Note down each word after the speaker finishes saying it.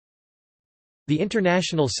The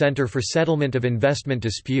International Center for Settlement of Investment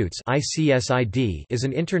Disputes (ICSID) is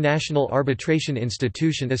an international arbitration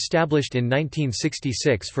institution established in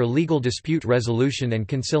 1966 for legal dispute resolution and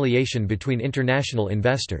conciliation between international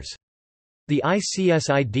investors. The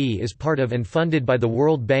ICSID is part of and funded by the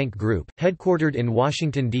World Bank Group, headquartered in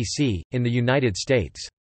Washington, D.C., in the United States.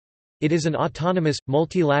 It is an autonomous,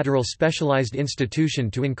 multilateral specialized institution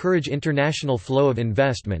to encourage international flow of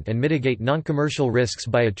investment and mitigate non-commercial risks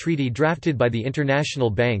by a treaty drafted by the International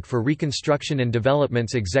Bank for Reconstruction and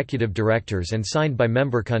Development's executive directors and signed by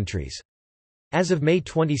member countries. As of May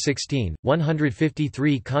 2016,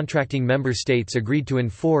 153 contracting member states agreed to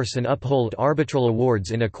enforce and uphold arbitral awards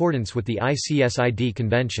in accordance with the ICSID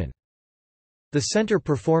Convention. The Center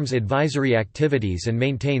performs advisory activities and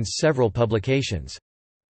maintains several publications.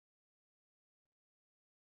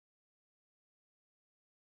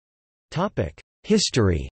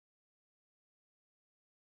 History.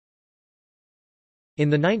 In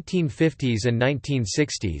the 1950s and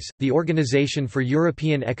 1960s, the Organization for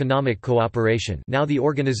European Economic Cooperation, now the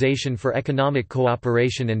Organization for Economic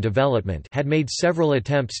Cooperation and Development, had made several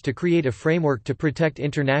attempts to create a framework to protect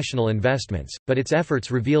international investments, but its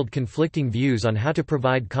efforts revealed conflicting views on how to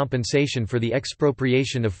provide compensation for the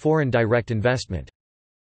expropriation of foreign direct investment.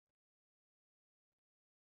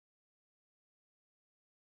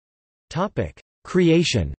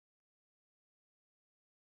 Creation.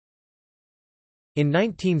 In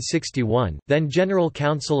 1961, then General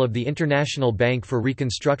Counsel of the International Bank for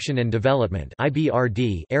Reconstruction and Development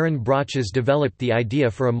 (IBRD), Aaron Broches developed the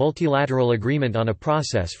idea for a multilateral agreement on a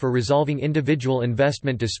process for resolving individual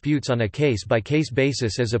investment disputes on a case-by-case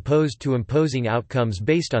basis as opposed to imposing outcomes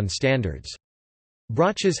based on standards.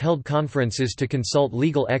 Broches held conferences to consult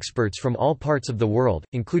legal experts from all parts of the world,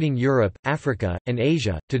 including Europe, Africa, and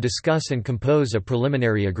Asia, to discuss and compose a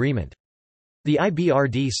preliminary agreement. The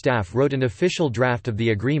IBRD staff wrote an official draft of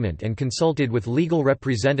the agreement and consulted with legal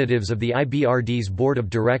representatives of the IBRD's board of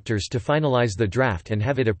directors to finalize the draft and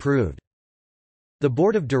have it approved. The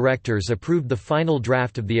Board of Directors approved the final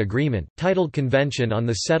draft of the agreement, titled Convention on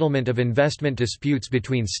the Settlement of Investment Disputes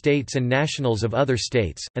Between States and Nationals of Other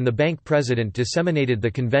States, and the bank president disseminated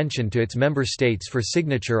the convention to its member states for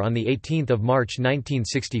signature on 18 March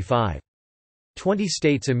 1965. 20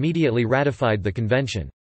 states immediately ratified the convention.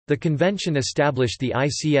 The convention established the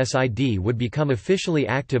ICSID would become officially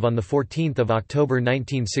active on 14 October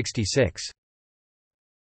 1966.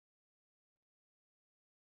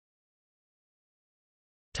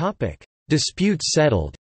 Disputes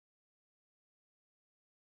settled.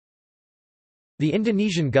 The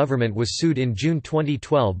Indonesian government was sued in June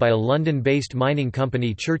 2012 by a London-based mining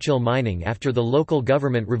company Churchill Mining after the local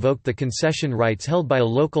government revoked the concession rights held by a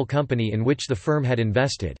local company in which the firm had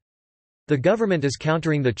invested. The government is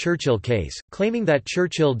countering the Churchill case, claiming that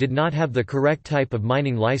Churchill did not have the correct type of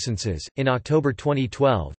mining licenses. In October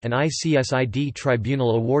 2012, an ICSID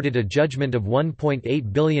tribunal awarded a judgment of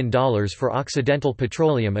 $1.8 billion for Occidental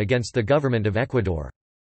Petroleum against the government of Ecuador.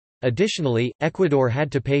 Additionally, Ecuador had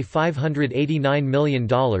to pay $589 million in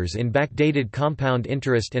backdated compound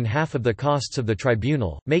interest and half of the costs of the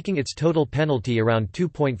tribunal, making its total penalty around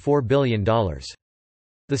 $2.4 billion.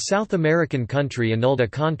 The South American country annulled a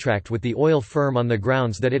contract with the oil firm on the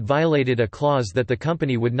grounds that it violated a clause that the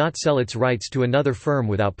company would not sell its rights to another firm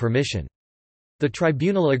without permission. The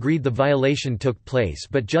tribunal agreed the violation took place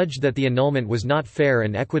but judged that the annulment was not fair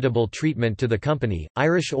and equitable treatment to the company.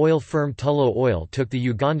 Irish oil firm Tullow Oil took the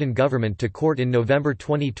Ugandan government to court in November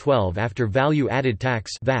 2012 after value-added tax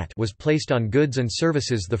 (VAT) was placed on goods and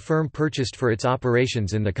services the firm purchased for its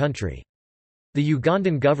operations in the country. The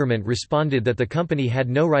Ugandan government responded that the company had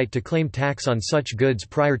no right to claim tax on such goods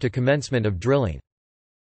prior to commencement of drilling.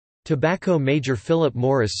 Tobacco major Philip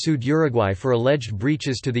Morris sued Uruguay for alleged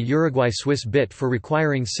breaches to the Uruguay-Swiss BIT for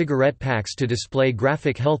requiring cigarette packs to display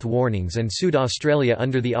graphic health warnings and sued Australia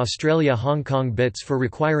under the Australia-Hong Kong BITs for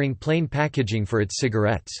requiring plain packaging for its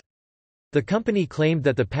cigarettes. The company claimed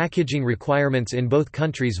that the packaging requirements in both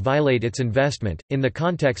countries violate its investment. In the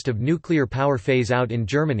context of nuclear power phase out in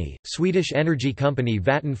Germany, Swedish energy company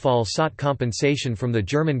Vattenfall sought compensation from the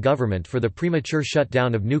German government for the premature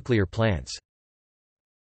shutdown of nuclear plants.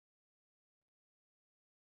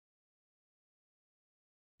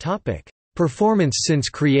 Topic: Performance since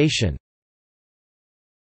creation.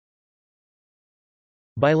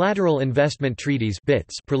 Bilateral investment treaties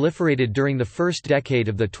 (BITs) proliferated during the first decade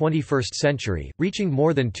of the 21st century, reaching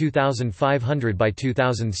more than 2,500 by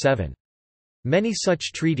 2007. Many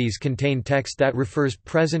such treaties contain text that refers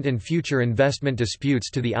present and future investment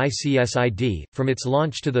disputes to the ICSID. From its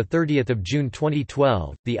launch to 30 June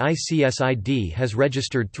 2012, the ICSID has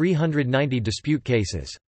registered 390 dispute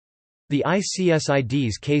cases. The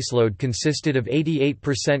ICSID's caseload consisted of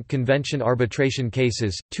 88% convention arbitration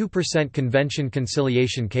cases, 2% convention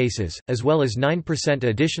conciliation cases, as well as 9%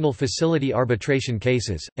 additional facility arbitration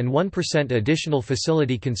cases, and 1% additional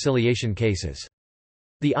facility conciliation cases.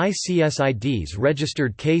 The ICSID's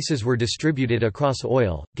registered cases were distributed across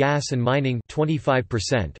oil, gas and mining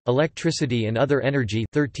 25%, electricity and other energy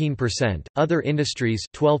 13%, other industries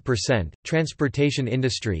 12%, transportation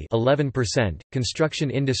industry 11%,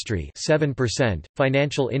 construction industry 7%,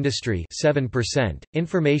 financial industry 7%,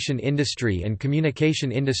 information industry and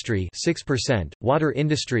communication industry 6%, water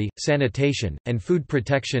industry, sanitation, and food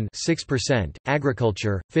protection 6%,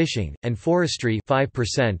 agriculture, fishing, and forestry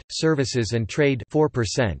 5%, services and trade 4%.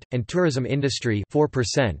 And tourism industry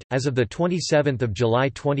 4%. As of the 27th of July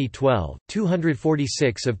 2012,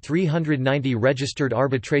 246 of 390 registered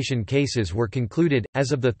arbitration cases were concluded.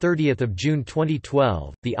 As of the 30th of June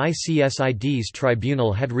 2012, the ICSID's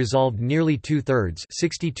tribunal had resolved nearly two-thirds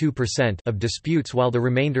 (62%) of disputes, while the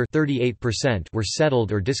remainder (38%) were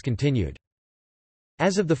settled or discontinued.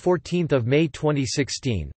 As of 14 May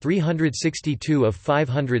 2016, 362 of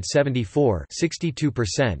 574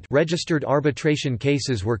 (62%) registered arbitration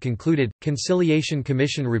cases were concluded. Conciliation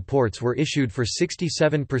Commission reports were issued for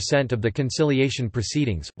 67% of the conciliation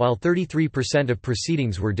proceedings, while 33% of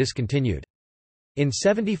proceedings were discontinued. In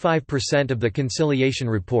 75% of the conciliation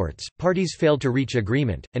reports, parties failed to reach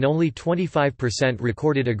agreement, and only 25%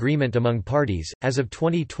 recorded agreement among parties. As of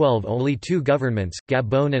 2012, only two governments,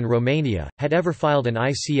 Gabon and Romania, had ever filed an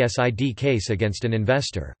ICSID case against an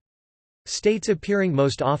investor. States appearing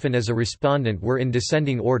most often as a respondent were in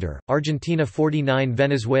descending order: Argentina 49,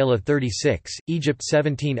 Venezuela 36, Egypt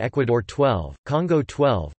 17, Ecuador 12, Congo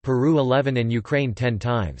 12, Peru 11 and Ukraine 10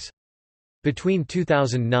 times. Between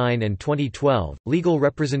 2009 and 2012, legal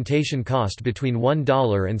representation cost between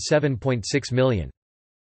 $1 and $7.6 million.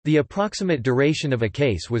 The approximate duration of a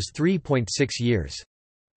case was 3.6 years.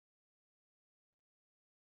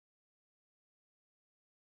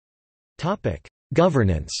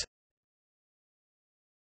 Governance.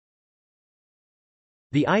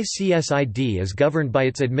 The ICSID is governed by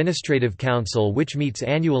its Administrative Council, which meets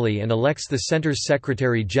annually and elects the Center's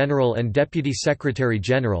Secretary-General and Deputy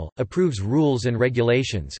Secretary-General, approves rules and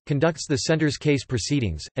regulations, conducts the Center's case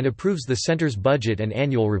proceedings, and approves the Center's budget and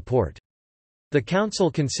annual report. The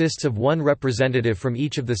Council consists of one representative from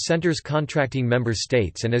each of the Center's contracting member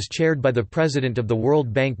states and is chaired by the President of the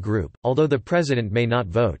World Bank Group, although the President may not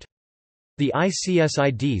vote. The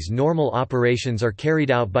ICSID's normal operations are carried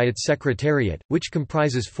out by its Secretariat, which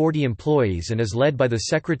comprises 40 employees and is led by the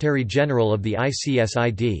Secretary-General of the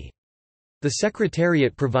ICSID. The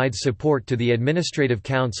Secretariat provides support to the Administrative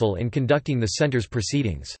Council in conducting the Center's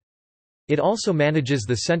proceedings. It also manages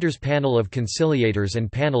the Center's panel of conciliators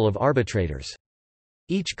and panel of arbitrators.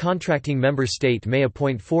 Each contracting member state may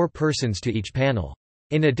appoint 4 persons to each panel.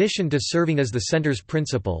 In addition to serving as the Center's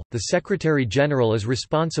principal, the Secretary-General is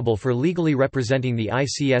responsible for legally representing the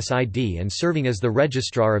ICSID and serving as the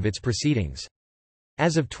registrar of its proceedings.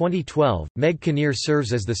 As of 2012, Meg Kinnear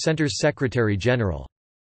serves as the Center's Secretary-General.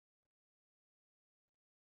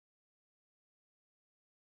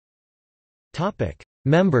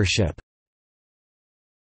 Membership.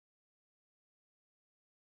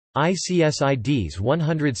 ICSID's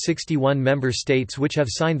 161 member states which have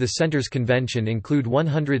signed the Center's Convention include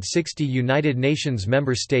 160 United Nations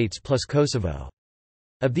member states plus Kosovo.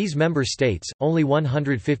 Of these member states, only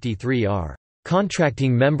 153 are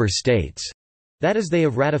contracting member states, that is, they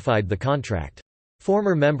have ratified the contract.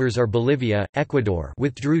 Former members are Bolivia, Ecuador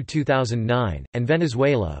withdrew 2009, and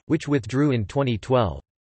Venezuela, which withdrew in 2012.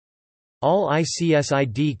 All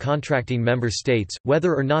ICSID contracting member states,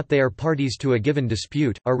 whether or not they are parties to a given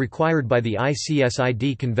dispute, are required by the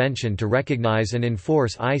ICSID Convention to recognize and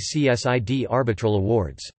enforce ICSID arbitral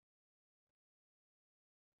awards.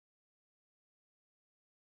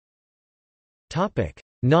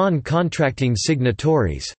 Non-contracting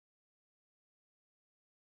signatories.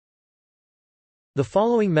 The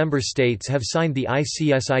following member states have signed the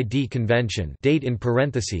ICSID Convention, date in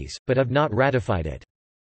parentheses, but have not ratified it.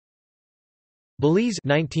 Belize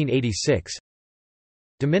 1986,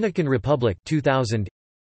 Dominican Republic 2000,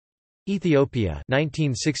 Ethiopia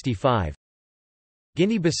 1965,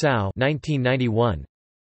 Guinea-Bissau 1991,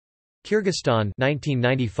 Kyrgyzstan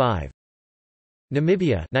 1995,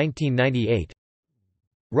 Namibia 1998,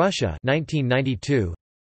 Russia 1992,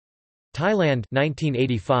 Thailand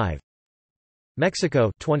 1985,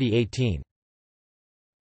 Mexico 2018.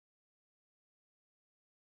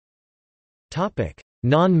 Topic: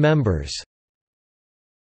 Non-members.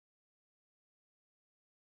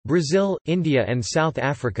 Brazil, India and South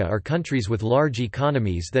Africa are countries with large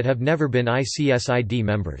economies that have never been ICSID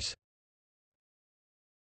members.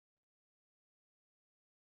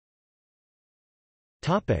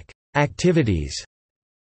 Activities.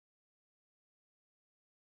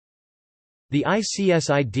 The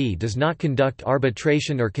ICSID does not conduct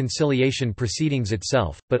arbitration or conciliation proceedings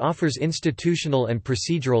itself, but offers institutional and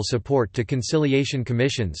procedural support to conciliation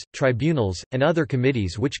commissions, tribunals, and other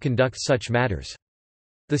committees which conduct such matters.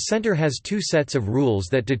 The Center has two sets of rules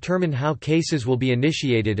that determine how cases will be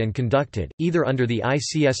initiated and conducted, either under the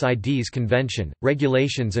ICSID's Convention,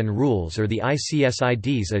 Regulations and Rules or the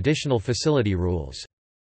ICSID's Additional Facility Rules.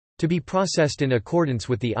 To be processed in accordance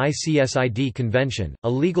with the ICSID Convention, a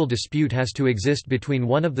legal dispute has to exist between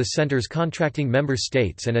one of the Center's contracting member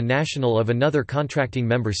states and a national of another contracting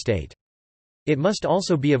member state. It must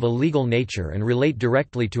also be of a legal nature and relate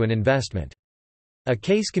directly to an investment. A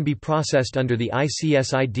case can be processed under the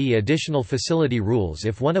ICSID Additional Facility Rules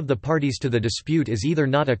if one of the parties to the dispute is either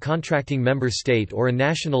not a contracting member state or a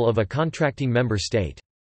national of a contracting member state.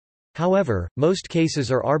 However, most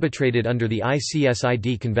cases are arbitrated under the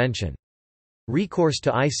ICSID Convention. Recourse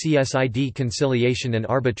to ICSID conciliation and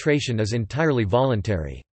arbitration is entirely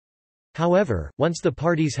voluntary. However, once the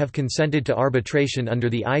parties have consented to arbitration under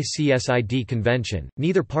the ICSID Convention,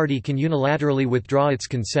 neither party can unilaterally withdraw its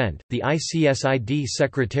consent. The ICSID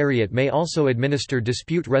Secretariat may also administer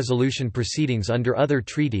dispute resolution proceedings under other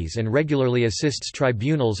treaties and regularly assists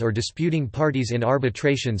tribunals or disputing parties in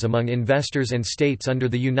arbitrations among investors and states under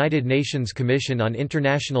the United Nations Commission on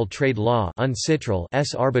International Trade Law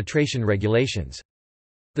 (UNCITRAL's) arbitration regulations.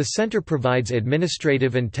 The Center provides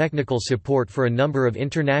administrative and technical support for a number of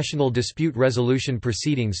international dispute resolution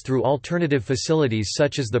proceedings through alternative facilities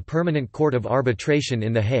such as the Permanent Court of Arbitration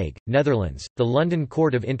in The Hague, Netherlands, the London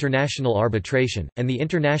Court of International Arbitration, and the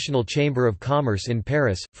International Chamber of Commerce in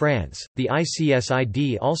Paris, France. The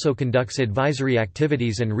ICSID also conducts advisory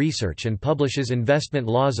activities and research and publishes investment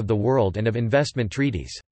laws of the world and of investment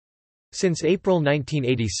treaties. Since April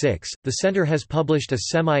 1986, the Center has published a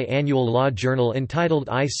semi-annual law journal entitled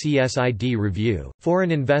ICSID Review,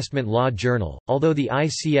 Foreign Investment Law Journal. Although the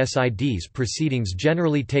ICSID's proceedings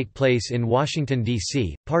generally take place in Washington,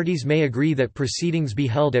 D.C., parties may agree that proceedings be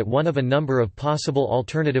held at one of a number of possible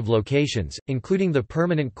alternative locations, including the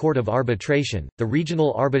Permanent Court of Arbitration, the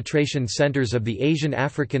Regional Arbitration Centers of the Asian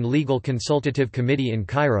African Legal Consultative Committee in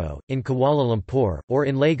Cairo, in Kuala Lumpur, or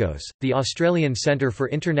in Lagos, the Australian Centre for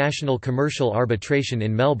International Commercial Arbitration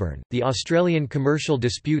in Melbourne, the Australian Commercial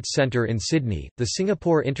Disputes Centre in Sydney, the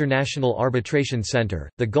Singapore International Arbitration Centre,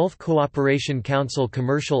 the Gulf Cooperation Council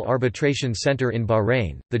Commercial Arbitration Centre in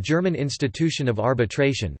Bahrain, the German Institution of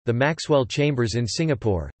Arbitration, the Maxwell Chambers in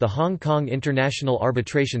Singapore, the Hong Kong International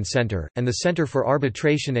Arbitration Centre, and the Centre for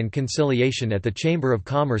Arbitration and Conciliation at the Chamber of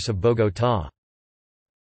Commerce of Bogotá.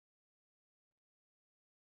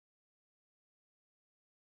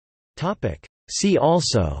 See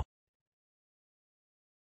also: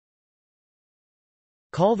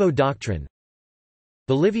 Calvo Doctrine,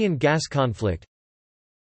 Bolivian gas conflict,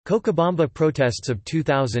 Cochabamba protests of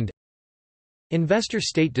 2000,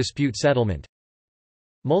 Investor-state dispute settlement,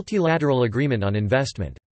 Multilateral agreement on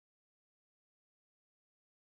investment.